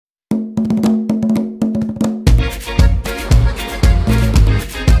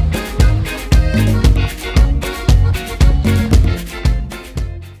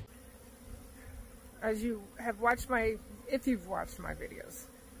if you've watched my videos,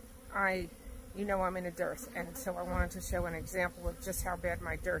 you know I'm in a dearth, and so I wanted to show an example of just how bad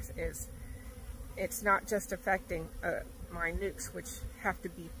my dearth is. It's not just affecting my nukes, which have to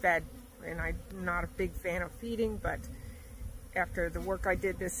be fed, and I'm not a big fan of feeding, but after the work I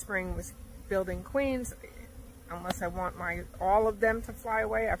did this spring with building queens, unless I want all of them to fly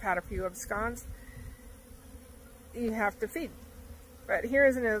away, I've had a few absconds, you have to feed. But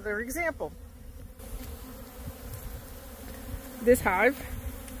here's another example. This hive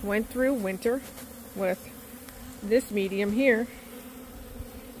went through winter with this medium here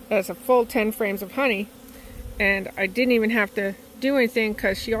as a full 10 frames of honey, and I didn't even have to do anything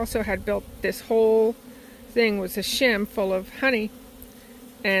because she also had built this whole thing was a shim full of honey,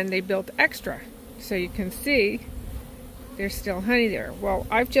 and they built extra, so you can see there's still honey there. Well,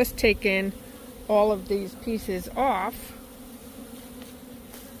 I've just taken all of these pieces off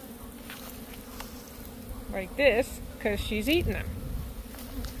like this because she's eating them.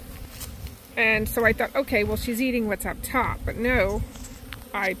 And so I thought, okay, well, she's eating what's up top. But no,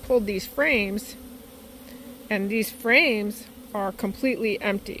 I pulled these frames, and these frames are completely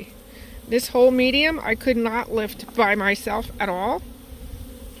empty. This whole medium I could not lift by myself at all.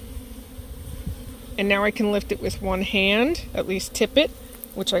 And now I can lift it with one hand, at least tip it,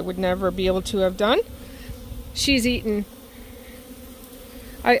 which I would never be able to have done. She's eaten.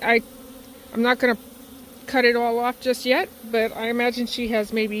 I'm not going to cut it all off just yet, but I imagine she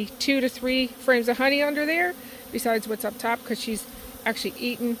has maybe 2 to 3 frames of honey under there besides what's up top, because she's actually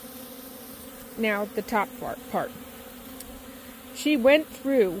eaten now the top part. She went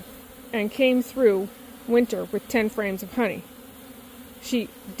through and came through winter with 10 frames of honey. She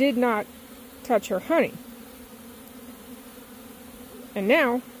did not touch her honey, and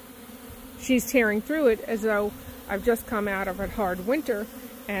now she's tearing through it as though I've just come out of a hard winter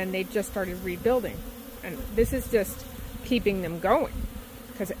and they just started rebuilding. And this is just keeping them going,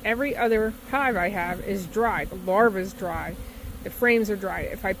 because every other hive I have is dry. The larva is dry. The frames are dry.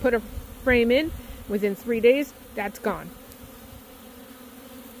 If I put a frame in, within 3 days, that's gone.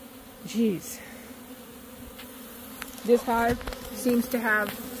 Jeez. This hive seems to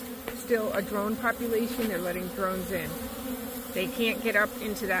have still a drone population. They're letting drones in. They can't get up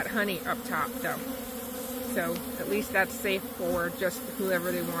into that honey up top, though. So at least that's safe for just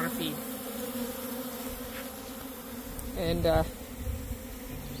whoever they want to feed. And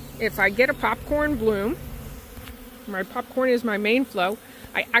if I get a popcorn bloom, my popcorn is my main flow.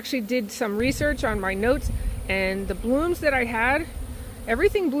 I actually did some research on my notes, and the blooms that I had,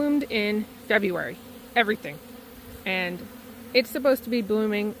 everything bloomed in February. Everything. And it's supposed to be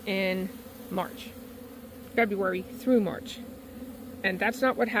blooming in March. February through March. And that's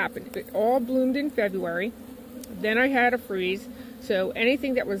not what happened. It all bloomed in February. Then I had a freeze. So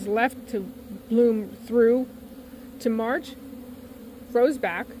anything that was left to bloom through to March froze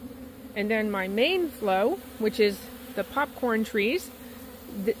back, and then my main flow, which is the popcorn trees,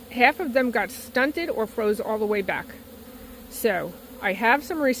 half of them got stunted or froze all the way back. So I have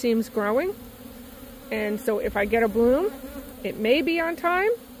some racemes growing, and so if I get a bloom, it may be on time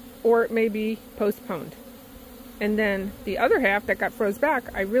or it may be postponed. And then the other half that got froze back,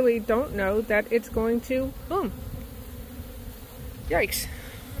 I really don't know that it's going to bloom. Yikes.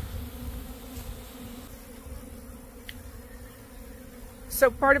 So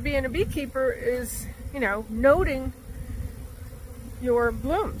part of being a beekeeper is, noting your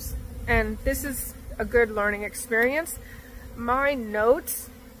blooms. And this is a good learning experience. My notes,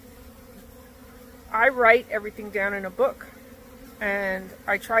 I write everything down in a book. And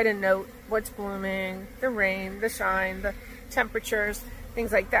I try to note what's blooming, the rain, the shine, the temperatures,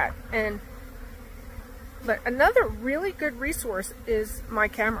 things like that. But another really good resource is my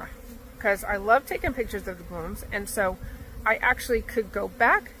camera, because I love taking pictures of the blooms, and so I actually could go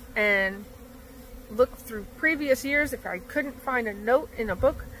back and look through previous years. If I couldn't find a note in a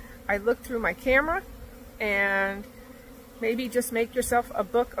book, I look through my camera, and maybe just make yourself a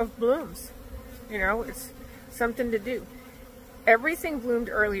book of blooms. It's something to do. Everything bloomed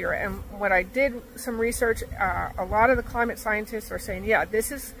earlier, and when I did some research, a lot of the climate scientists are saying, yeah,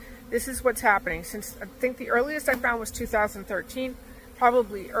 this is what's happening. Since I think the earliest I found was 2013.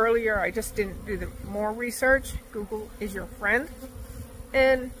 Probably earlier, I just didn't do more research. Google is your friend.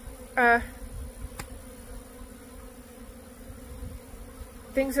 And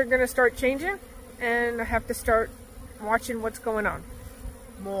things are going to start changing, and I have to start watching what's going on.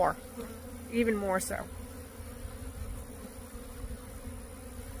 More. Even more so.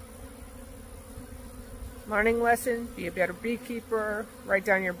 Learning lesson, be a better beekeeper, write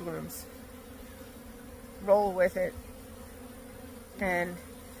down your blooms. Roll with it. And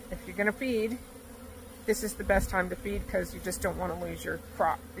if you're going to feed, this is the best time to feed because you just don't want to lose your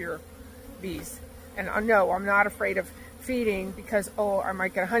crop, your bees. And no, I'm not afraid of feeding because, oh, I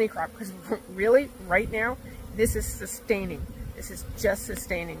might get a honey crop, because really, right now, this is sustaining. This is just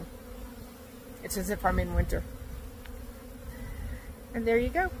sustaining. It's as if I'm in winter. And there you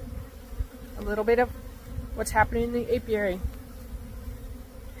go. A little bit of what's happening in the apiary.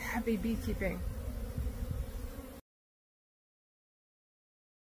 Happy beekeeping.